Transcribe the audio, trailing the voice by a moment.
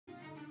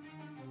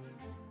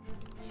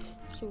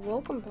So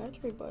welcome back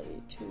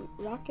everybody to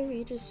Rocket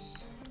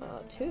Regis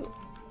 2,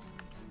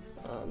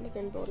 the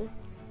Grand Boulder.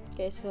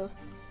 Okay, so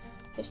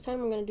this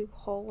time I'm gonna do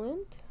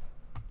Holland.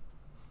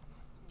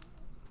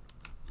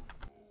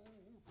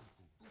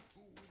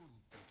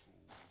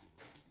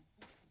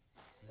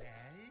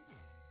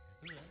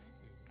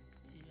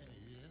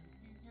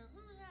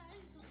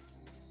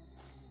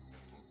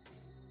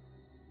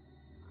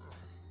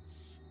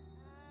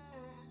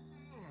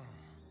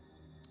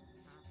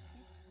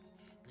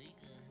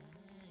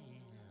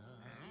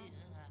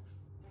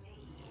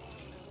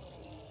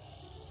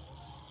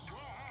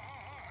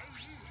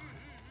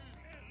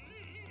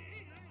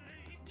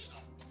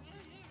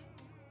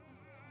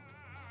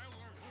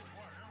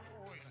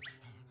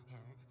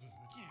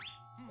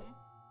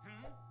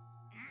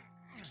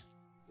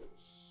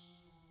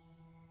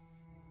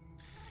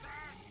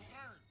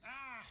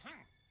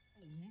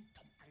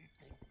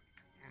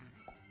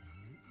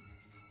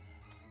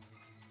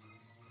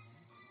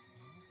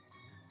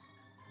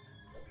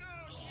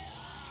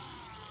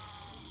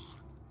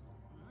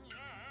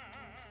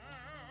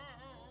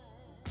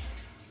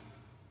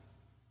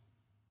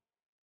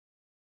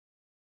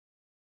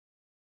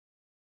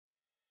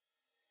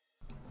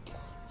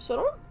 So I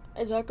don't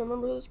exactly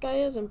remember who this guy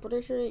is. I'm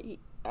pretty sure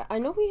I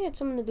know he had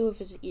something to do with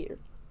his ear.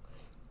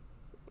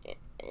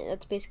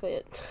 That's basically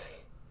it.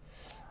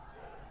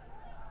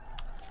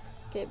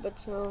 Okay, but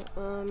so,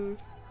 we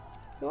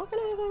unlocked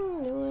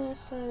anything new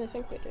last time? I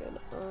think we did.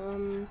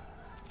 So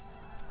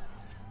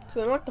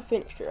we unlocked the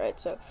finisher, right?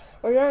 So,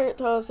 our giant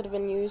tiles that have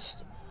been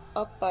used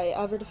up by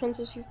other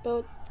defenses you've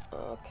built.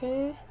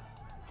 Okay.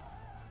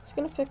 Just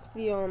gonna pick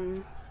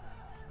the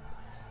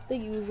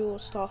usual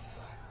stuff.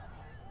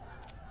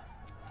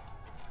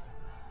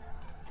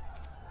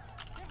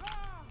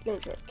 I'm gonna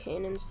try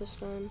cannons this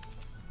time.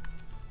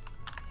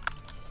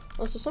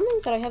 Also, something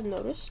that I have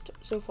noticed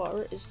so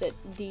far is that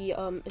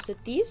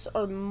these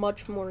are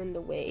much more in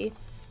the way,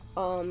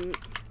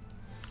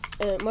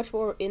 much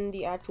more in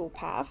the actual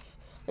path.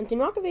 And to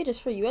knock evade is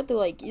free. You had to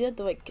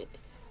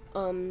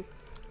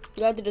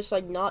just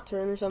like not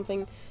turn or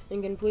something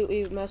and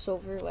completely mess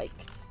over like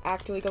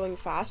actually going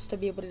fast to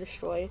be able to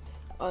destroy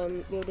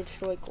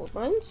gold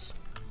mines.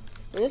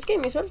 In this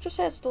game, you sort of just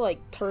has to like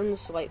turn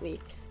slightly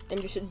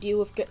and just deal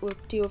with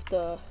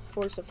the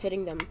force of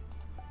hitting them.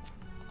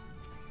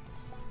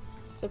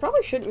 So I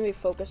probably shouldn't really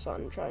focus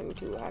on trying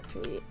to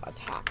actually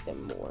attack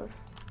them more.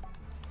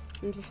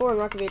 And before in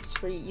Rocket Evade is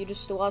free, you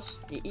just lost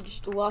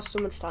so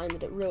much time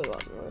that it really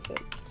wasn't worth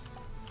it.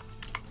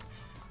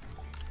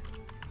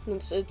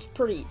 And it's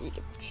pretty easy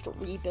to just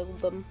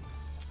rebuild them.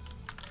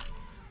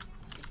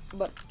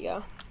 But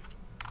yeah.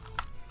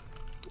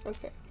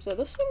 Okay, so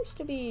this seems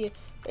to be a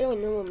fairly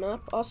normal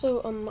map.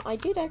 Also, I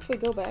did actually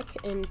go back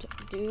and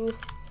do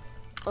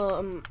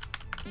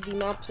the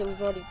maps that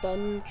we've already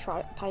done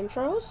time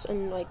trials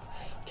and like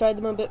tried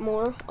them a bit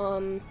more.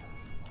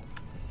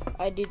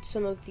 I did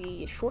some of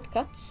the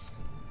shortcuts,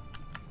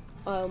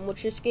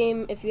 which this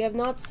game, if you have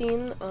not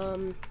seen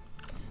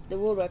the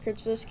world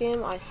records for this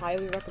game, I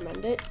highly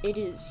recommend it. It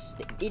is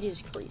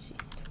crazy.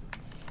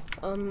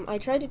 I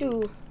tried to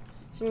do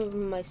some of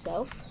them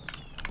myself.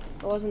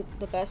 I wasn't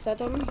the best at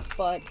them,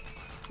 but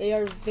they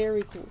are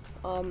very cool.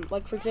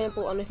 Like for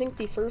example, on I think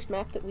the first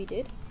map that we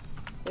did,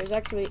 there's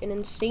actually an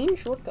insane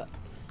shortcut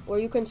where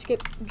you can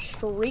skip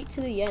straight to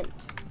the end.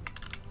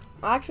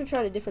 I actually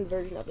tried a different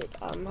version of it.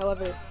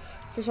 However,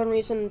 for some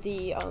reason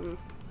the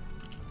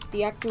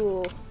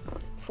actual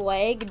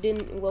flag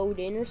didn't load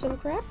in or some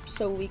crap,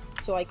 so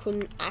I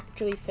couldn't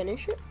actually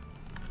finish it.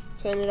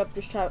 So I ended up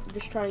just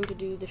trying to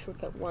do the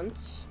shortcut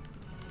once.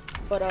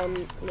 But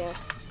yeah,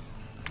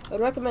 I'd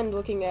recommend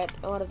looking at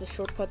a lot of the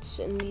shortcuts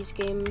in these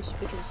games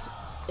because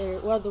a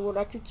lot of the world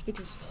records,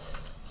 because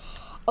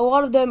a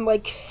lot of them,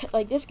 like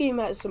this game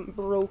has some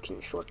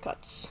broken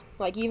shortcuts,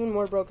 like even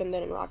more broken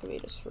than in Rocket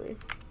Evade is free.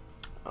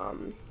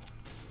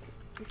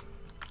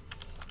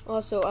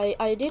 Also,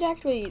 I did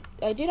actually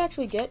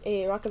get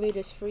a Rocket Evade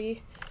is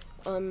free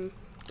world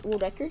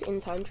record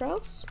in time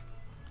trials,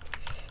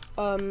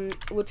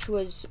 which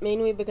was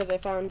mainly because I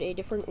found a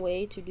different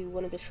way to do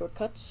one of the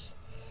shortcuts,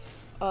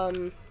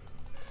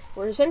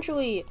 where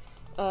essentially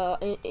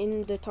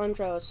in the time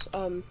trials,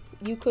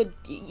 you could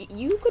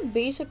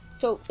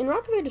so in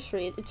Rocket Evade is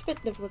free, it's a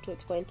bit difficult to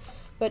explain,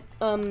 but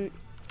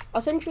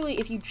essentially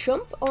if you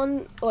jump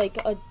on like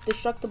a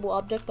destructible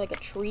object like a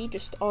tree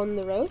just on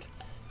the road,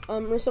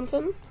 or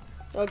something,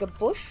 or like a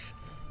bush,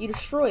 you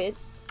destroy it,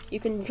 you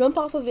can jump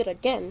off of it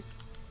again.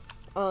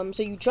 So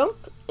you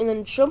jump and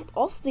then jump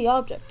off the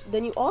object.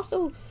 Then you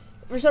also,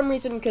 for some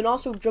reason, can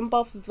also jump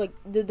off of like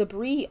the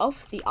debris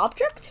of the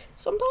object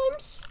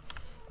sometimes.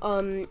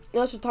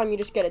 Most of the time you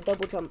just get a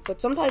double jump,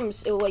 but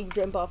sometimes it'll let you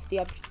jump off the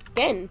object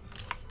again,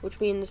 which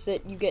means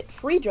that you get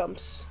free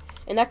jumps,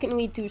 and that can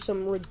lead to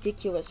some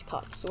ridiculous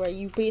cuts where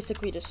you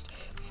basically just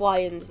fly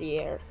into the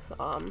air.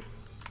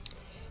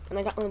 And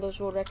I got one of those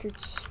world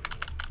records.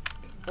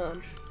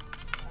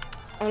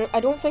 I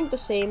don't think the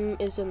same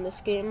is in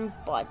this game,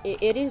 but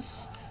it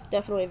is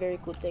definitely a very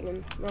cool thing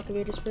in Rocket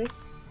Evade is free.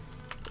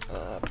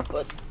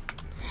 But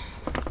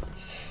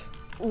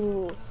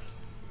Ooh.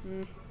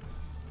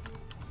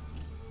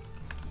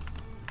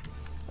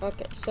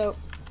 Okay, so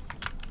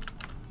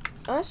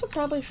I also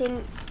probably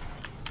shouldn't.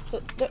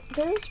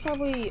 There is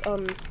probably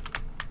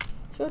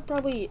should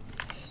probably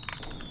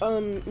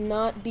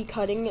not be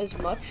cutting as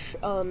much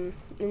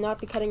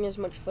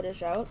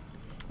footage out,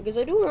 because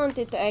I do want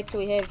it to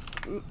actually have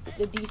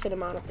a decent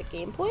amount of the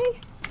gameplay,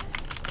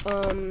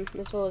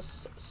 as well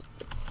as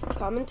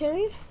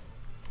commentary.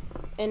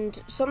 And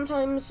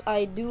sometimes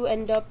I do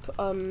end up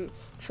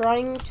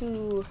trying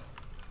to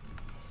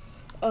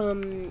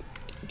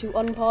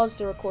unpause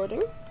the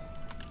recording,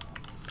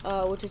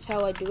 which is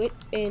how I do it,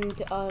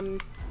 and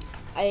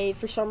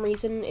for some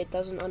reason it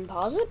doesn't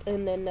unpause it,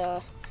 and then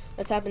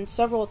that's happened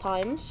several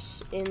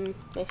times in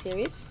my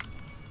series,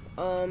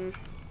 and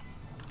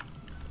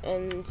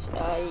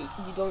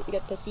you don't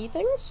get to see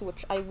things,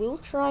 which I will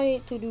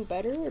try to do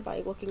better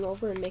by looking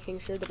over and making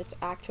sure that it's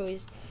actually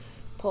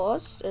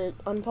paused or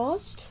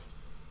unpaused.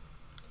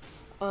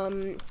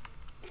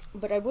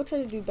 But I will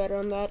try to do better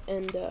on that,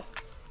 and I'm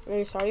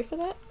very sorry for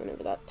that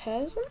whenever that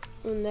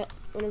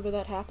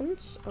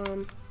happens.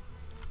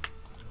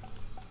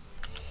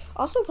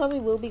 Also probably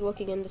will be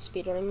looking into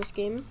speedrunning this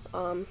game.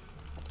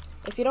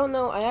 If you don't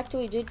know, I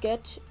actually did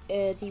get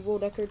the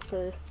world record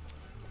for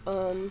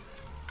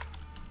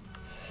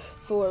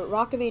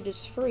Rock of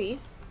Ages free,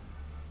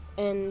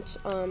 and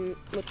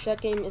which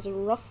that game is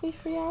in roughly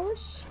 3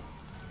 hours,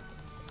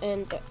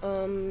 and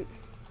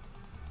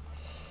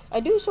I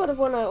do sort of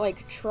want to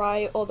like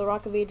try all the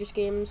Rock of Ages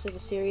games as a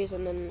series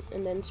and then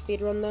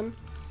speedrun them,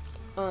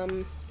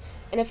 and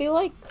I feel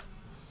like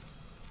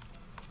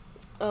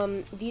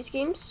these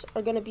games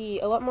are gonna be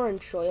a lot more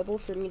enjoyable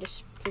for me to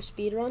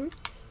speedrun,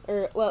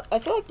 or well, I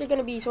feel like they're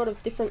gonna be sort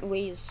of different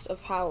ways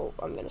of how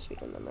I'm gonna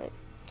speedrun them, right?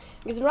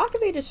 Because in Rock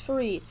of Ages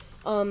 3,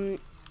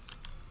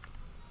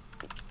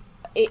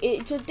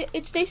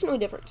 it's decently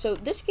different. So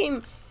this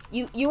game,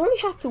 you only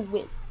have to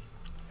win.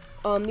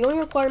 The only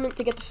requirement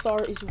to get the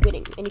star is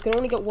winning, and you can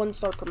only get 1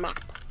 star per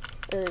map,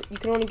 or you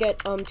can only get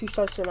 2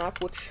 stars per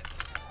map, which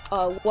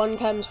 1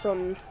 comes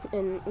from,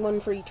 and 1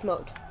 for each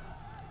mode,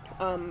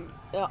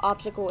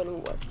 obstacle and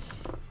reward.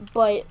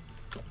 But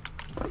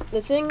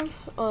the thing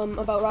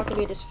about Rock of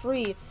Ages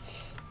 3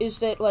 is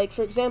that, like,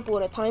 for example,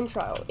 in a time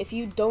trial, if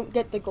you don't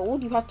get the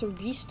gold, you have to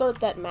restart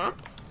that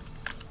map.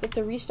 You have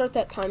to restart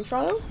that time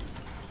trial,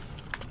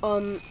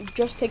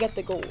 just to get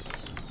the gold.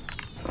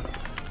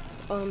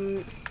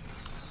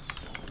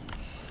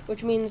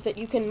 Which means that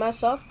you can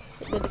mess up,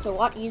 that it's a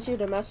lot easier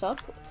to mess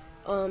up.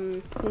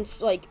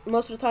 It's like,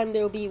 most of the time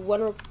there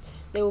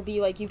will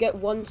be like, you get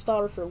 1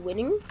 star for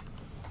winning,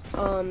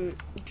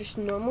 just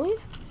normally,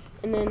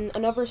 and then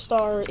another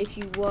star if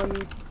you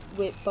won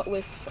with,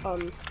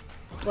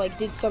 like,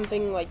 did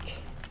something like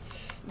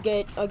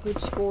get a good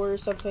score or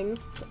something,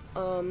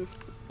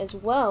 as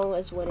well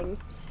as winning,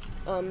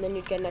 then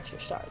you'd get an extra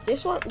star.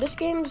 This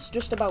game's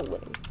just about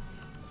winning,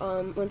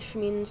 which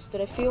means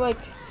that I feel like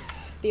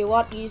it'd be a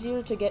lot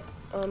easier to get,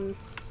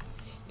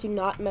 to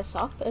not mess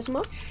up as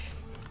much,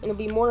 and it'll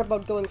be more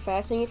about going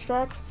fast in each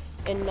track,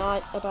 and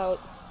not about,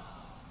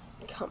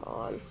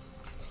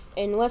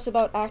 and less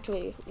about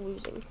actually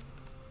losing,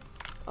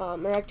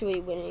 or actually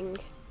winning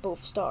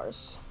both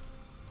stars.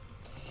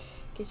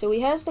 Okay, so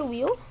he has the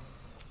wheel,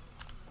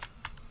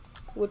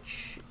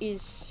 which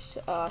is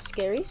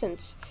scary,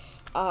 since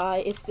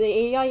if the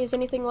AI is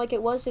anything like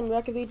it was in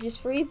Rock of Ages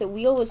 3, the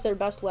wheel is their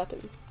best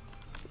weapon,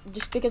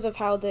 just because of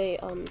how the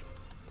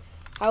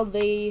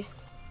AI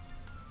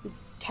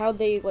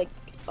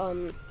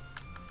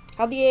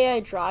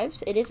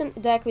drives. It isn't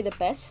exactly the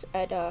best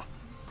at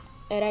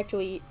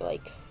actually,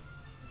 like,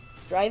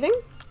 driving,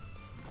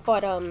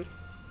 but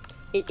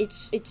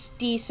it's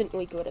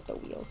decently good at the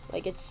wheel.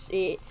 Like,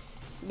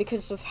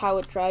 because of how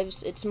it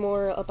drives, it's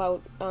more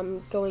about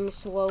going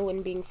slow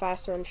and being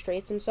faster on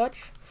straights and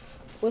such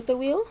with the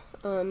wheel,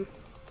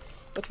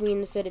 which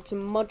means that it's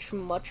much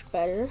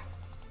better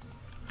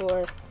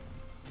for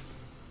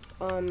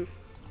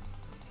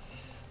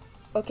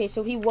okay,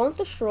 so he won't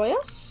destroy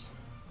us,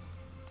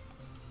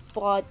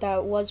 but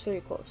that was very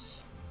close.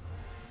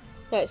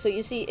 Alright, so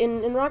you see,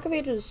 in Rock of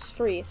Ages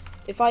 3,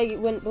 if I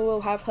went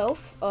below half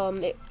health,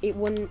 it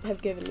wouldn't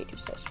have given me 2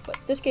 stars, but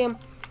this game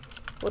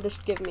will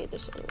just give me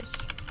this anyways.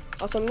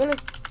 Also, I'm gonna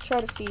try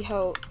to see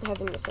how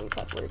having this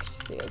uncut works,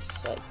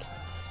 because, like,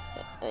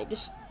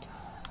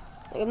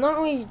 I'm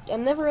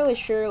never really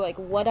sure, like,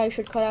 what I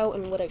should cut out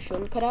and what I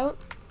shouldn't cut out.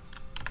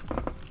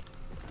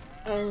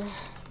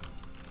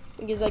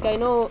 Because, like, I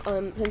know,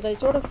 since I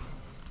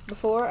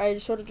before, I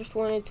sort of just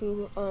wanted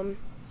to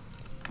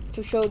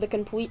show the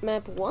complete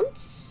map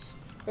once,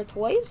 or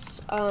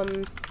twice,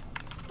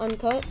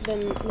 uncut,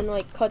 then,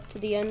 like, cut to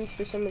the end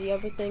for some of the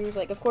other things.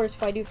 Like, of course,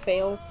 if I do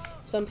fail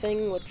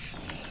something, which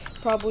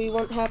probably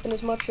won't happen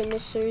as much in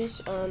this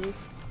series, then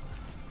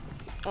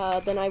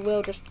I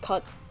will just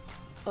cut,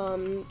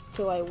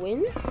 till I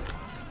win.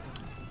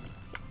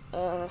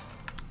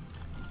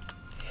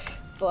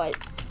 But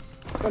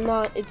I'm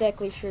not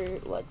exactly sure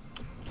what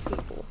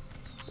people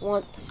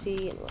want to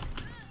see and what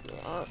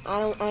Yeah,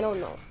 I don't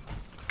know.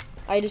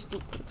 I just do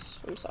things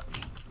and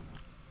such.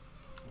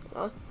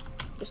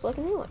 Just like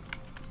a new one.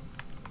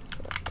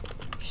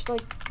 Just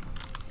like.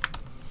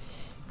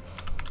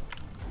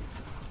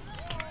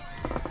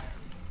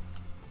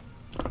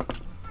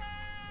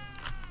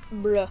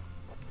 Bruh.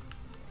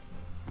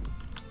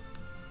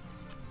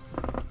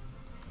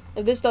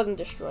 If this doesn't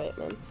destroy it,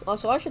 man.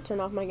 Also, I should turn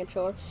off my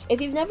controller.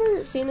 If you've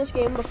never seen this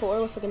game before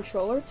with a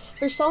controller,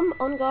 for some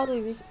ungodly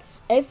reason,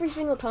 every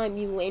single time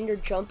you land or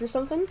jump or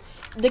something,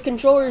 the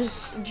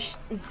controllers just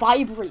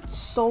vibrate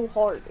so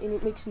hard, and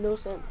it makes no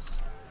sense.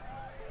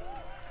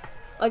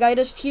 Like, I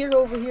just hear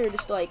over here,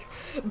 just like,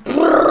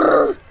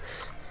 brrr,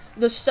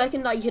 the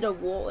second I hit a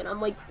wall, and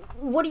I'm like,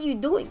 what are you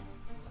doing?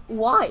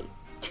 Why?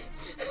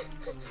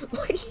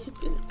 Why do you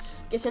do this?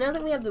 Okay, so now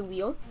that we have the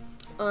wheel,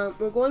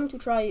 we're going to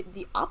try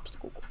the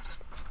obstacle course.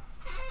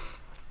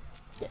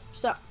 Yeah,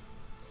 so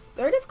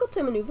very difficult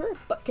to maneuver,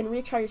 but can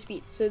reach higher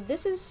speed. So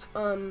this is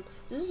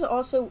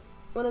also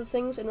one of the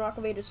things in Rock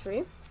of Ages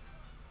 3.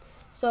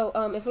 So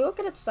if we look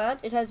at its stat,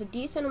 it has a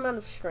decent amount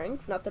of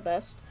strength, not the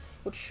best.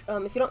 Which,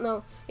 if you don't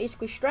know,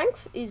 basically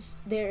strength is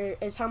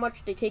how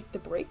much they take to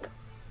break.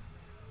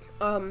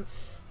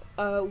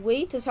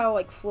 Weight is how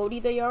like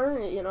floaty they are.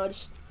 You know,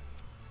 just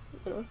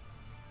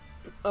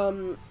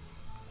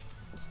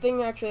this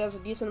thing actually has a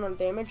decent amount of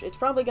damage. It's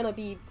probably gonna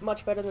be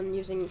much better than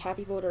using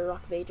Happy Boulder or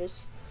Rock of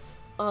Ages.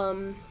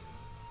 We're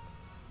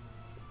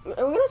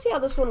gonna see how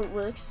this one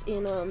works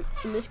in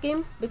this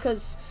game,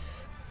 because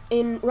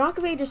in Rock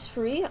of Ages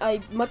 3,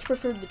 I much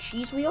preferred the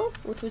cheese wheel,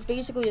 which was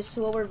basically a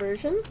slower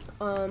version,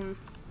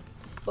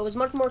 but was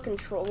much more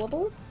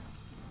controllable.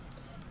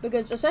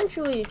 Because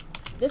essentially,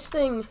 this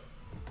thing,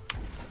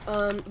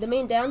 the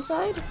main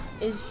downside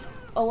is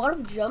a lot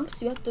of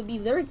jumps. You have to be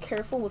very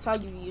careful with how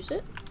you use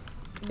it,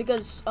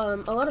 because a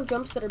lot of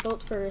jumps that are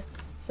built for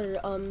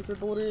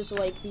boulders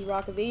like the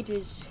Rock of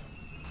Ages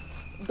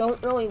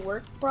don't really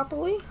work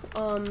properly.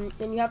 And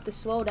you have to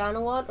slow down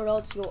a lot, or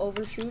else you'll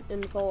overshoot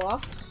and fall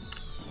off.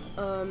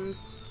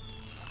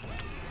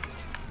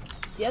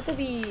 You have to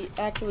be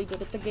actually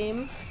good at the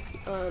game,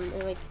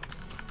 and like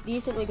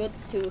decently good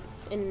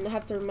and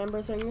have to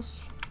remember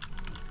things.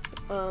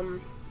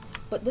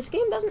 But this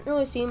game doesn't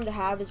really seem to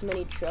have as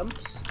many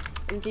jumps,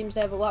 and seems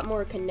to have a lot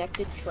more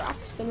connected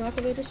tracks than Rock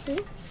of Ages 3.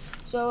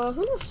 So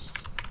who knows?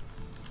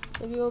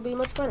 Maybe it'll be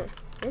much better.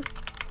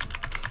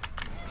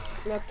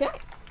 Okay.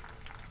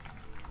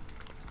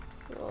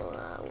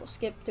 Well, we'll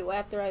skip to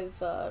after I've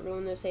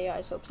ruined this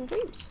AI's hopes and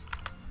dreams.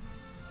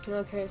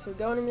 Okay, so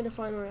going into the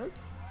final round.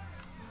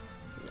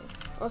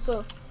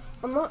 Also,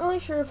 I'm not really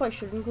sure if I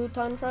should include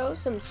time trials,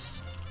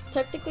 since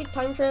technically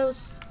time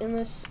trials in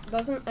this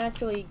doesn't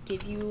actually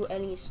give you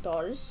any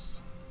stars.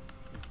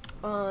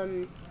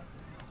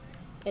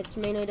 It's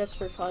mainly just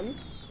for fun.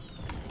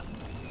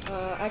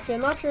 Actually,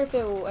 I'm not sure if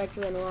it will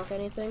actually unlock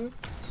anything.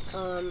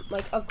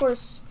 Like, of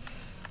course,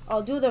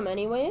 I'll do them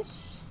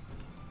anyways.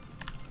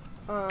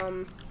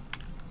 I'm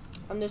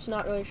just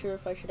not really sure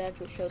if I should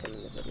actually show them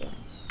in the video.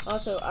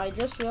 Also, I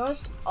just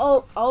realized,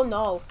 oh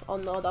no,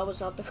 that was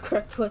not the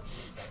correct way.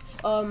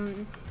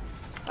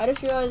 I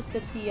just realized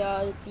that the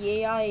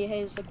AI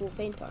has a cool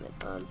paint on it.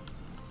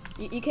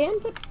 You can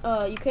put,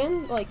 you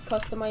can like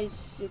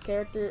customize your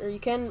character, or you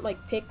can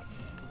like pick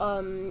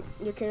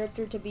your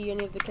character to be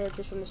any of the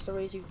characters from the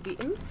stories you've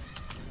beaten.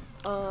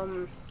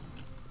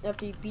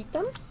 After you beat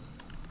them,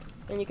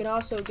 and you can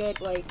also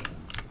get like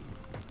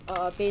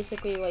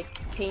basically like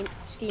paint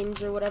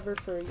schemes or whatever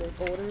for your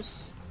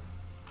boulders.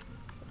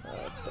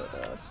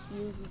 But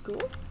here we go.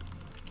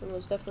 It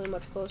was definitely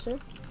much closer.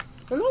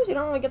 Sometimes you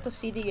don't really get to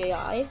see the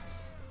AI,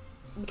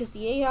 because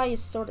the AI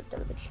is sort of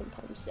garbage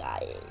sometimes.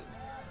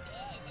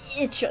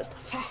 It's just a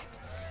fact.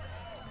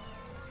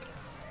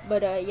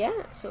 But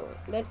yeah, so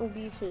that will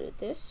be for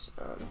this.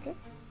 Okay.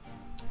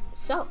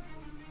 So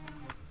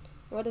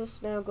let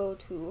us now go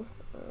to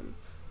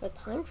a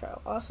time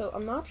trial. Also,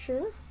 I'm not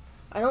sure.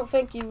 I don't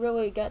think you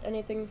really get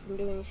anything from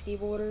doing a ski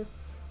boulder.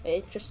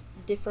 It's just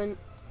different.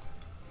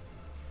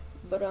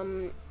 But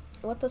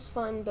let us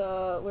find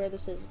where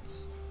this is.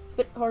 It's a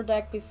bit hard to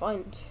actually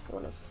find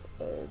one of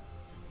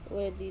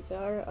where these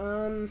are.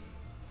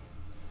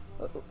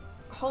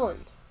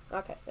 Holland.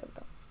 Okay, there we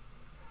go.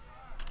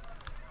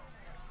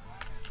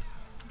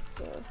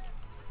 So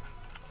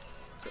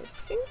I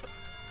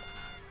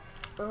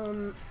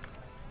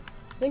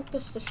think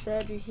the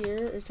strategy here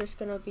is just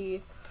gonna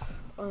be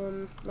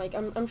like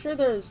I'm sure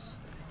there's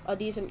a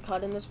decent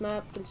cut in this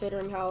map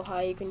considering how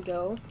high you can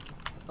go.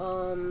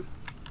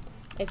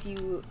 If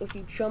you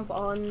jump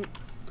on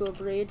to a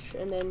bridge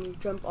and then you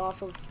jump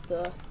off of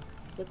the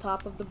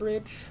top of the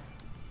bridge,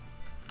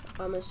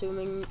 I'm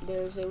assuming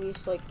there's at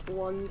least like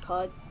one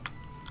cut.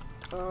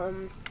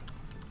 And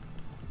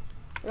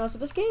also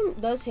this game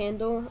does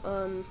handle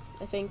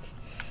I think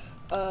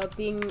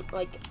being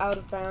like out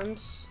of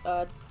bounds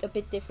a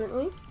bit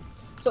differently.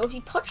 So if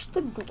you touch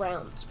the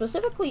ground,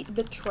 specifically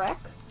the track,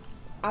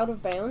 out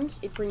of bounds,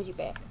 it brings you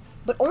back.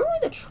 But only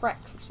the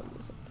track for some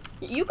reason.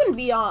 You can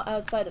be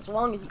outside as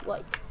long as you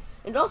like.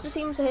 And it also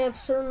seems to have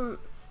certain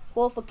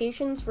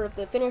qualifications for if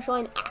the finish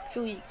line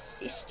actually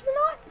exists or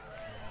not,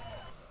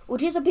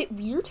 which is a bit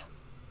weird.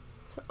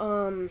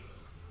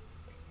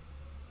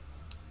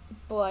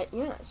 But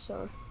yeah,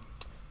 so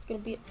it's gonna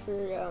be it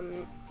for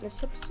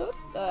this episode.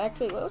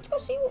 Actually, let's go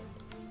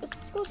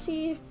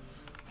see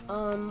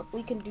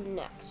we can do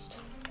next.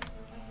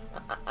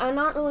 I'm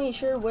not really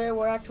sure where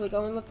we're actually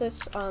going with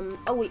this. Oh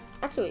wait,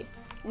 actually,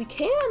 we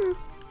can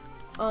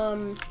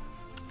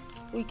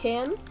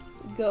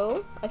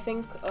go, I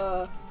think,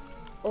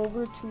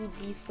 over to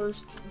the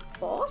first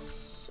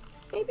boss,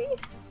 maybe?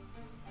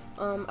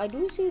 I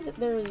do see that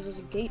there is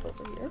this gate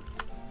over here.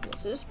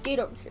 Yes, this gate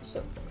over here,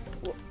 so,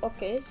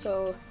 okay,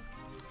 so,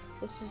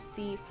 this is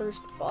the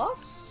first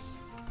boss.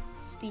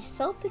 It's the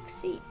Celtic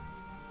Sea.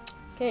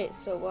 Okay,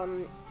 so,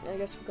 I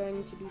guess we're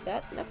going to do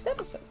that next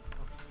episode.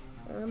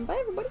 Bye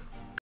everybody.